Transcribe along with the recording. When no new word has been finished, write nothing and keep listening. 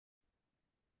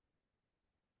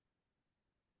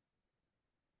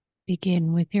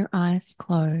Begin with your eyes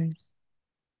closed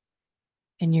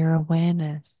and your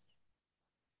awareness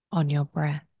on your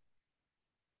breath.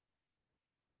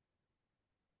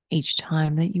 Each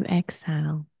time that you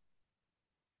exhale,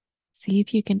 see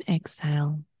if you can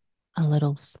exhale a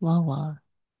little slower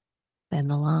than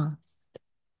the last.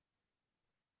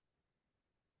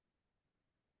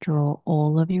 Draw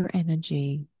all of your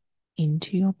energy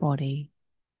into your body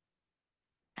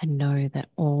and know that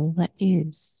all that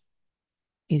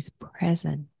is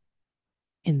present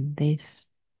in this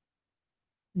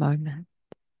moment.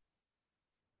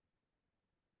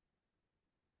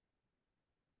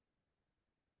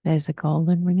 There's a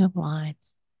golden ring of light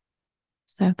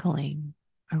circling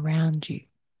around you,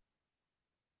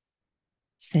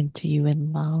 sent to you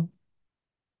in love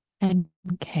and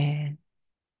care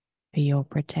for your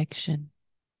protection.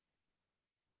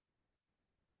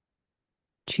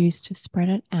 Choose to spread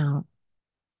it out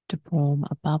to form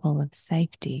a bubble of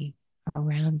safety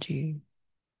around you,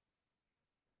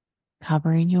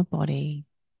 covering your body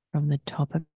from the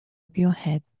top of your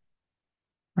head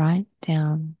right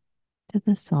down to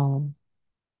the soles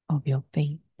of your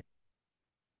feet.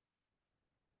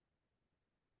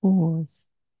 Pause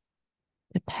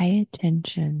to pay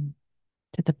attention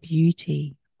to the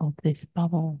beauty of this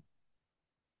bubble.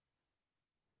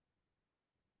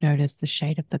 Notice the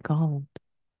shade of the gold.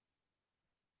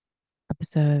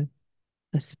 Observe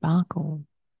the sparkle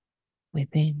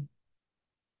within.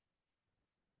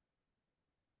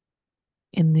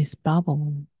 In this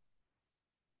bubble,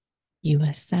 you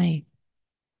are safe.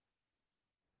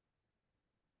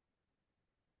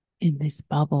 In this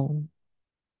bubble,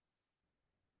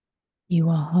 you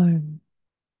are home.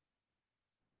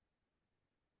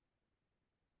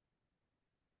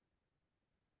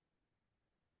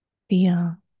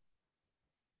 Fear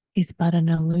is but an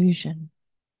illusion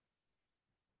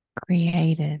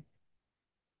created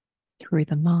through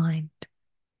the mind.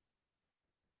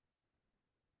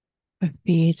 For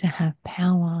fear to have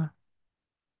power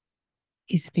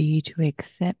is for you to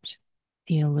accept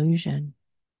the illusion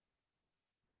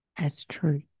as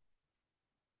truth.